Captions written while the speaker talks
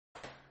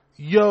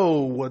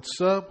Yo, what's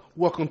up?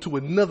 Welcome to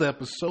another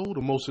episode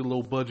of Mostly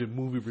Low Budget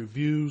Movie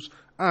Reviews.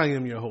 I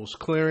am your host,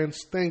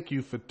 Clarence. Thank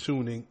you for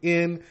tuning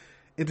in.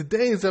 In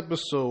today's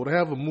episode, I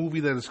have a movie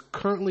that is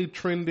currently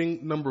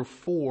trending number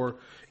 4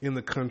 in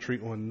the country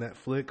on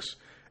Netflix.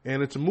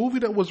 And it's a movie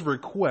that was a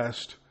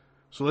request.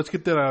 So let's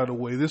get that out of the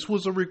way. This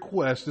was a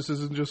request. This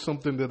isn't just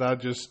something that I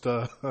just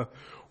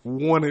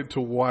wanted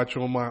to watch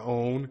on my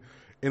own.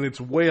 And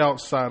it's way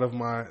outside of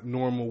my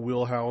normal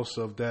wheelhouse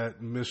of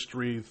that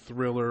mystery,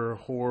 thriller,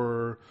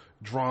 horror,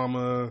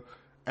 drama,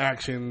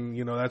 action.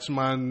 You know, that's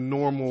my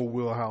normal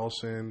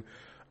wheelhouse. And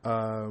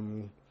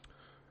now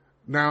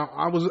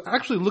I was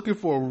actually looking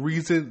for a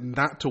reason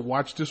not to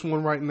watch this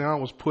one right now.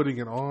 I was putting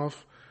it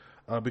off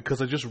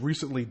because I just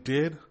recently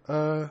did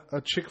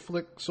a chick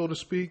flick, so to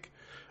speak,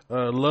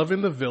 Love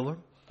in the Villa.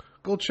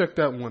 Go check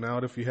that one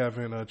out if you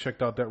haven't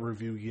checked out that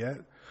review yet.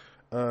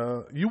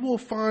 You will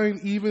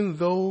find, even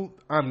though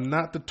I'm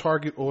not the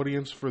target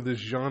audience for this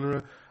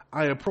genre,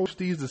 I approach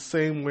these the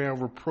same way I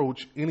would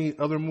approach any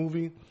other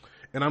movie.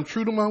 And I'm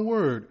true to my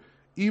word.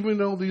 Even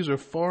though these are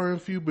far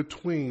and few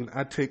between,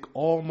 I take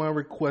all my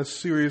requests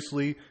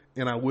seriously,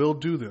 and I will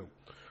do them.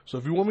 So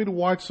if you want me to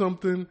watch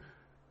something,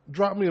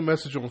 drop me a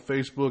message on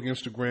Facebook,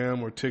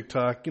 Instagram, or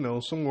TikTok, you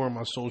know, somewhere on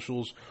my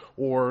socials,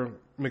 or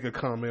make a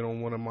comment on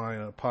one of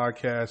my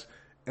podcasts,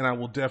 and I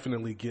will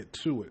definitely get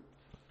to it.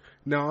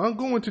 Now, I'm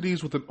going to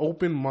these with an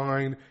open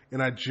mind,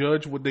 and I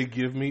judge what they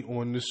give me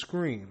on the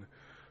screen.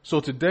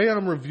 So today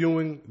I'm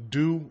reviewing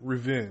Do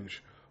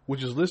Revenge,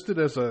 which is listed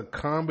as a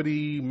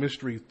comedy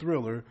mystery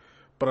thriller,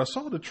 but I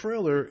saw the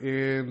trailer,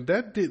 and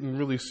that didn't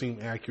really seem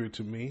accurate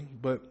to me.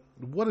 But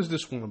what is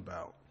this one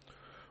about?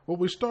 Well,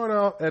 we start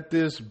out at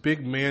this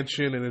big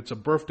mansion, and it's a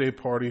birthday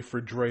party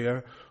for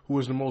Drea, who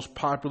is the most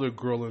popular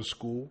girl in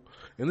school.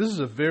 And this is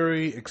a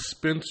very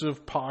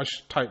expensive, posh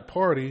type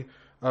party,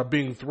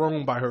 being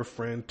thrown by her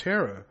friend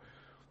Tara.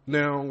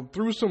 Now,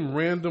 through some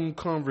random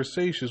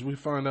conversations, we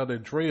find out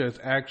that Drea is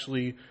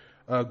actually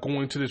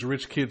going to this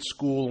rich kid's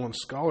school on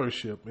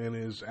scholarship and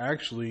is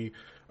actually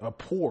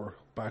poor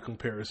by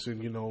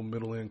comparison, you know,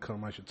 middle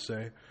income, I should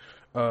say,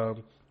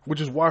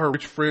 which is why her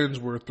rich friends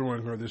were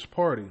throwing her this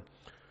party.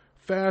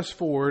 Fast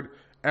forward,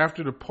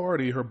 after the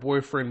party, her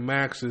boyfriend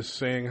Max is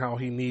saying how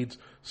he needs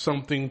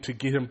something to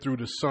get him through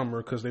the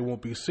summer because they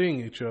won't be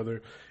seeing each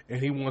other, and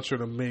he wants her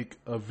to make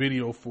a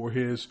video for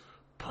his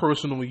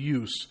personal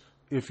use.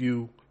 If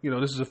you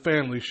know, this is a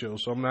family show,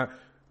 so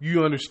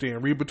you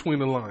understand, read between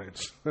the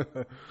lines.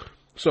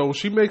 So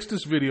she makes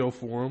this video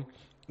for him,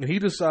 and he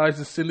decides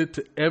to send it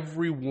to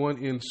everyone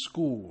in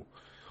school.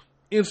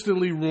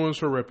 Instantly ruins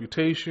her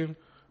reputation,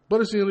 but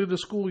it's the end of the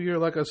school year,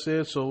 like I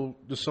said, so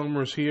the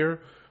summer's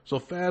here. So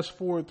fast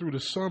forward through the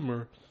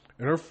summer,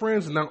 and her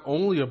friends not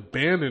only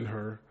abandon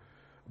her,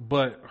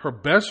 but her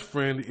best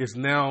friend is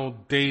now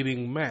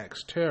dating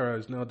Max. Tara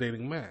is now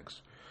dating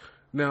Max.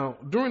 Now,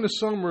 during the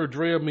summer,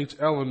 Drea meets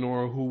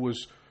Eleanor, who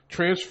was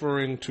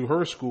transferring to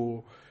her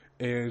school,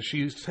 and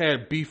she's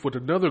had beef with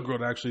another girl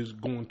that actually is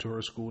going to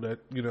her school that,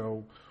 you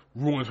know,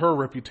 ruined her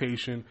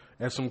reputation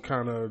at some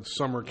kind of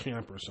summer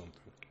camp or something.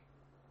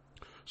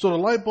 So the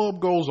light bulb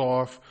goes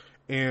off,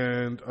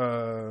 and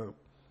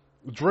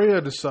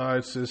Drea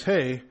says,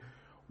 hey,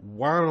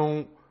 why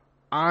don't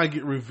I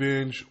get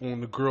revenge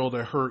on the girl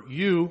that hurt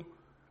you,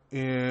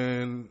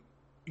 and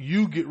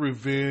you get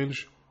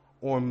revenge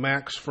on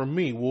Max from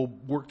me. We'll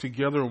work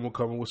together and we'll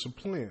come up with some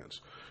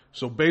plans.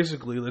 So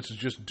basically, let's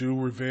just do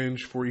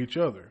revenge for each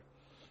other.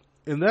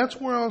 And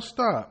that's where I'll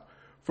stop.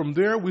 From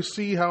there, we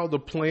see how the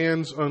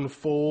plans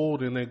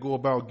unfold and they go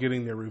about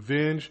getting their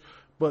revenge.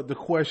 But the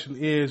question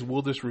is,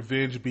 will this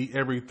revenge be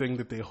everything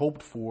that they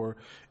hoped for?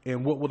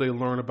 And what will they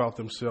learn about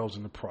themselves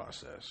in the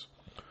process?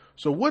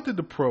 So what did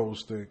the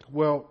pros think?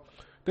 Well,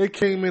 they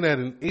came in at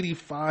an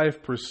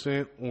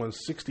 85% on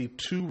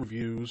 62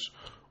 reviews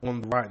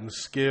on the Rotten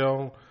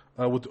scale,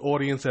 with the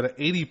audience at an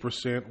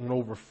 80% on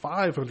over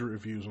 500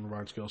 reviews on the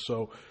Rotten scale.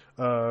 So,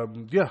 a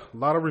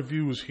lot of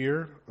reviews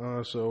here.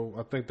 So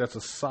I think that's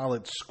a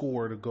solid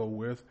score to go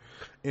with.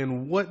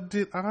 And what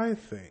did I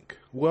think?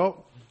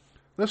 Well,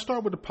 let's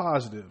start with the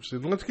positives,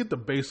 and let's get the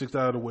basics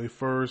out of the way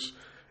first.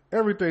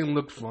 Everything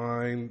looked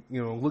fine,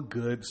 you know, looked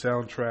good.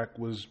 Soundtrack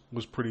was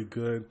pretty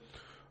good.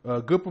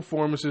 Good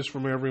performances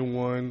from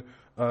everyone.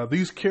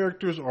 These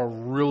characters are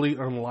really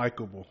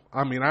unlikable.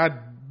 I mean, I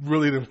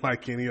really didn't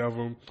like any of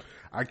them.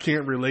 I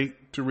can't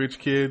relate to rich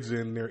kids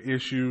and their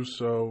issues,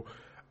 so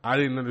I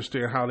didn't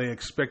understand how they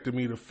expected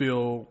me to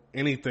feel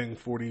anything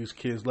for these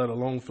kids, let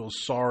alone feel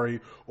sorry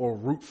or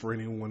root for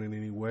anyone in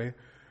any way.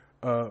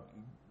 But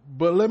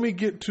let me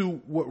get to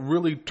what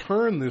really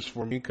turned this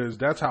for me, because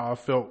that's how I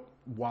felt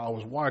while I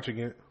was watching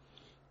it.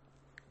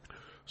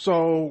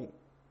 So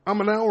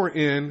I'm an hour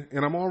in,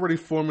 and I'm already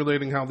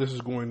formulating how this is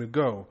going to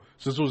go.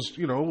 Since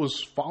it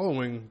was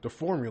following the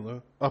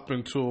formula up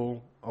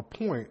until a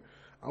point.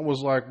 I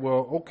was like,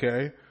 well,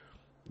 okay,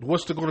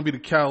 what's going to be the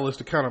catalyst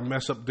to kind of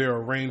mess up their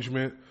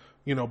arrangement,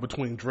 you know,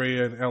 between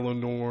Drea and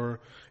Eleanor,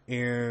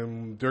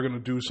 and they're going to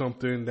do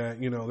something that,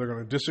 you know, they're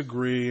going to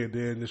disagree, and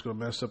then it's going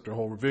to mess up their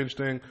whole revenge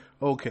thing.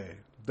 Okay,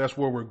 That's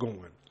where we're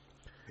going.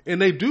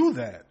 And they do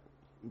that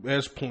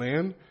as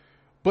planned,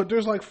 but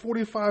there's like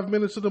 45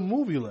 minutes of the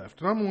movie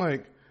left. And I'm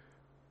like,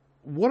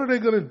 what are they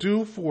going to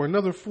do for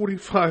another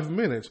 45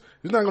 minutes?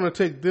 It's not going to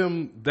take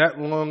them that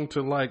long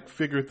to like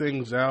figure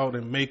things out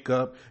and make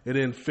up and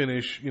then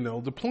finish,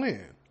 the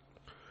plan.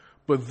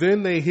 But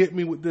then they hit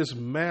me with this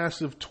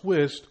massive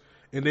twist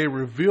and they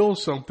reveal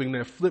something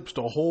that flips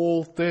the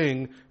whole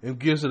thing and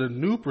gives it a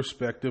new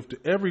perspective to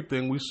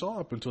everything we saw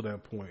up until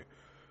that point.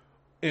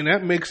 And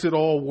that makes it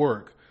all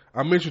work.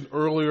 I mentioned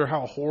earlier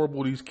how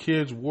horrible these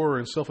kids were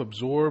and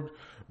self-absorbed,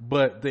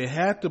 but they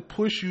had to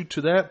push you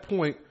to that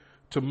point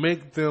to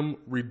make them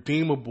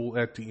redeemable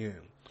at the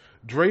end.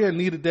 Drea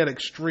needed that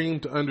extreme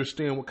to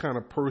understand what kind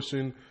of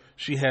person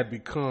she had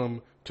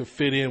become to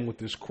fit in with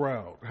this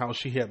crowd, how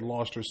she had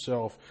lost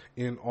herself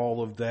in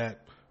all of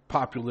that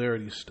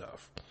popularity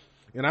stuff.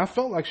 And I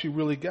felt like she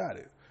really got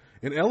it.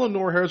 And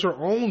Eleanor has her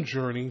own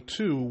journey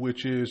too,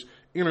 which is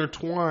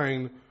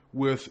intertwined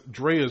with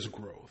Drea's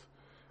growth.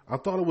 I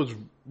thought it was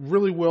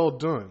really well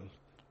done.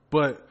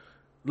 But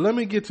let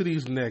me get to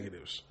these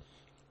negatives.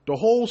 The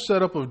whole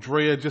setup of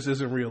Drea just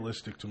isn't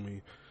realistic to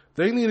me.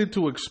 They needed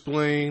to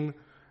explain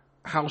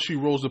how she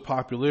rose to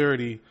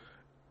popularity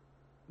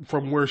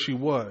from where she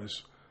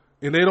was.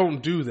 And they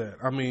don't do that.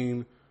 I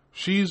mean,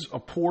 she's a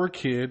poor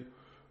kid.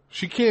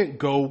 She can't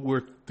go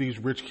where these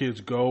rich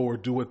kids go or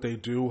do what they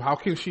do. How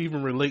can she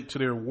even relate to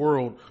their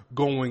world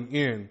going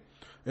in?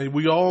 And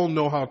we all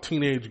know how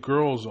teenage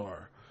girls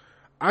are.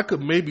 I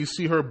could maybe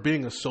see her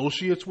being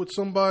associates with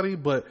somebody,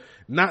 but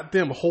not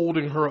them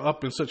holding her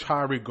up in such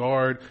high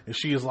regard and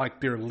she is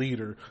like their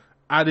leader.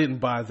 I didn't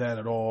buy that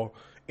at all.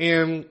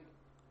 And,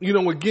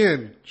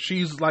 again,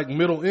 she's like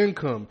middle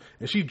income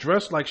and she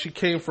dressed like she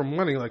came from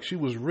money, like she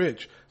was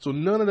rich. So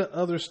none of the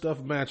other stuff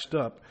matched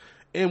up.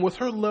 And with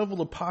her level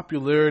of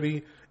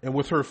popularity and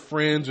with her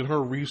friends and her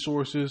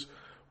resources,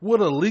 would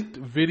a leaked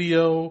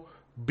video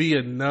be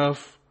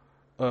enough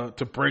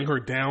to bring her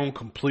down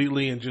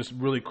completely and just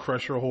really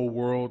crush her whole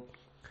world?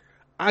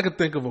 I could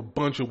think of a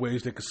bunch of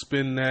ways they could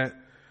spin that.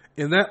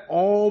 And that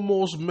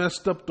almost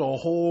messed up the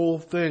whole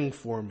thing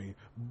for me.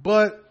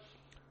 But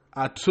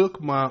I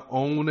took my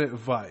own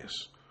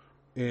advice.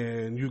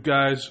 And you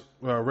guys,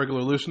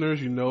 regular listeners,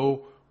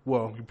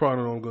 well, you probably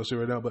don't know what I'm going to say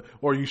right now,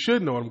 or you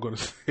should know what I'm going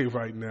to say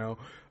right now.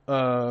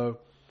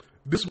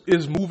 This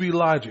is movie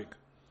logic.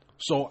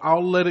 So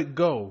I'll let it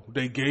go.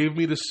 They gave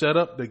me the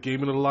setup, they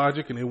gave me the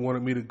logic, and they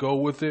wanted me to go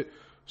with it.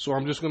 So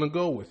I'm just going to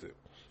go with it.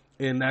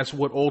 And that's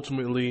what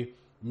ultimately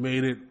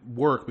made it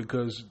work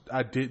because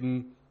I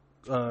didn't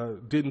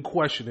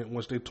question it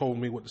once they told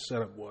me what the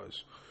setup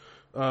was.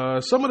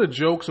 Some of the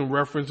jokes and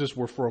references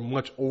were for a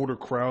much older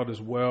crowd as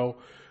well.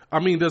 I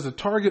mean, does the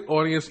target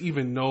audience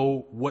even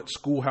know what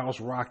Schoolhouse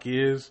Rock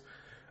is?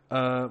 There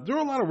are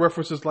a lot of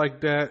references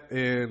like that,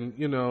 and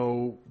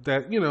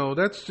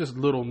that's just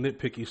little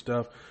nitpicky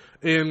stuff.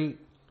 And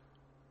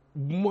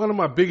one of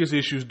my biggest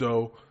issues,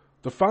 though,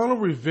 the final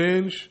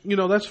revenge,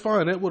 that's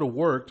fine, that would have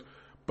worked,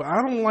 but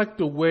I don't like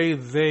the way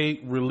they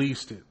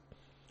released it.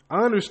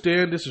 I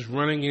understand this is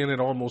running in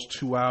at almost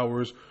 2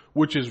 hours,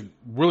 which is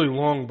really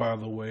long, by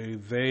the way.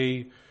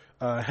 They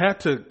had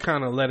to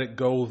kind of let it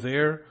go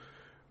there.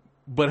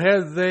 But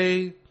had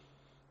they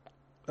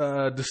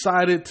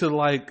decided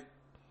to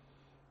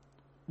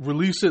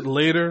release it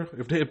later,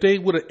 if they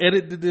would have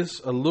edited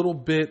this a little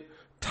bit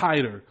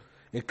tighter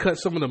and cut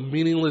some of the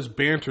meaningless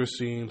banter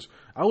scenes,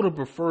 I would have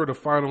preferred a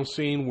final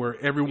scene where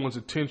everyone's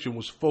attention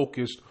was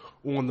focused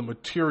on the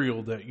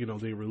material that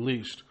they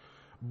released.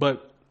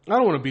 But I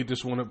don't want to beat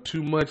this one up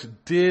too much.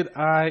 Did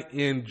I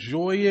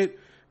enjoy it?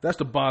 That's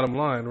the bottom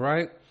line,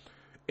 right?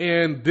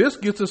 And this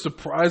gets a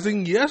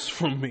surprising yes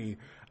from me.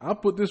 I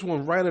put this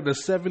one right at a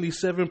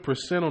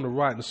 77% on the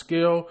Rotten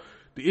scale.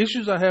 The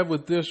issues I have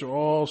with this are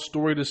all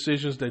story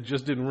decisions that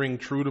just didn't ring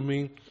true to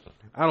me.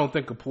 I don't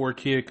think a poor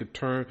kid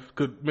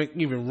could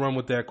even run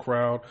with that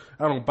crowd.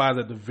 I don't buy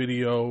that the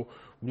video,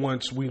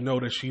 once we know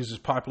that she's as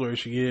popular as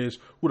she is,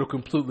 would have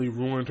completely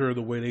ruined her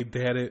the way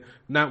they had it,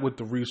 not with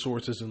the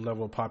resources and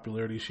level of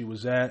popularity she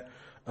was at.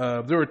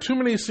 There were too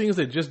many scenes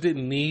that just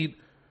didn't need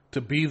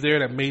to be there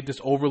that made this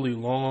overly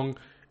long.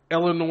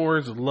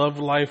 Eleanor's love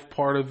life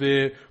part of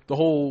it, the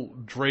whole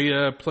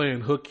Drea playing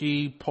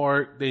hooky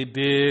part they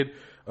did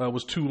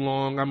was too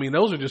long. I mean,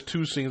 those are just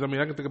two scenes. I mean,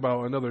 I can think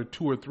about another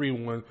 2 or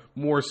 3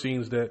 more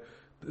scenes that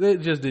they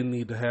just didn't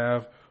need to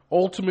have.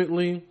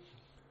 Ultimately,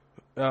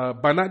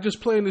 by not just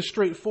playing this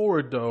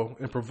straightforward, though,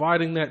 and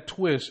providing that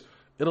twist,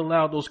 it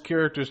allowed those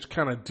characters to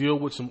kind of deal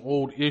with some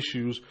old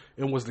issues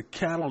and was the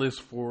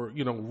catalyst for,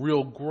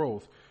 real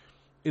growth.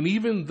 And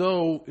even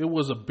though it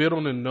was a bit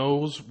on the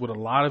nose with a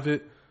lot of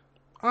it,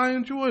 I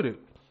enjoyed it.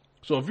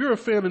 So if you're a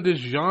fan of this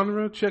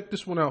genre, check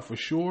this one out for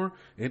sure.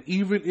 And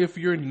even if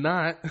you're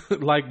not,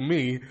 like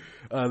me,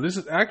 this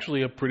is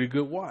actually a pretty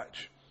good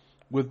watch.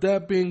 With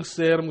that being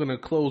said, I'm going to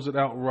close it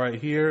out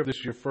right here. If this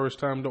is your first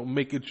time, don't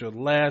make it your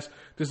last.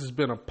 This has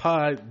been a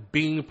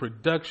Podbean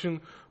production,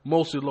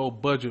 mostly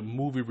low-budget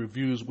movie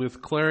reviews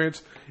with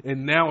Clarence.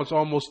 And now it's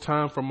almost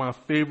time for my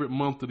favorite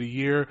month of the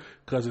year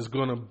because it's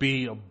going to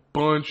be a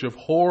bunch of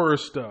horror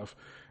stuff.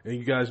 And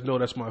you guys know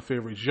that's my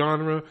favorite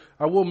genre.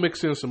 I will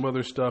mix in some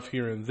other stuff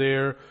here and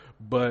there,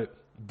 but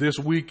this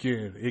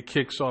weekend it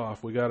kicks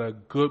off. We got a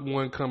good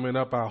one coming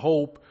up, I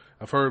hope.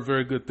 I've heard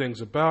very good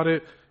things about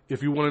it.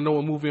 If you want to know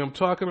what movie I'm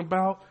talking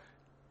about,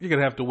 you're going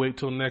to have to wait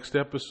till next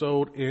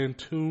episode and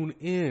tune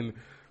in.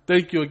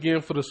 Thank you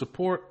again for the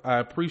support. I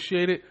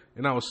appreciate it.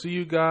 And I will see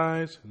you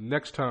guys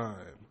next time.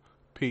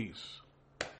 Peace.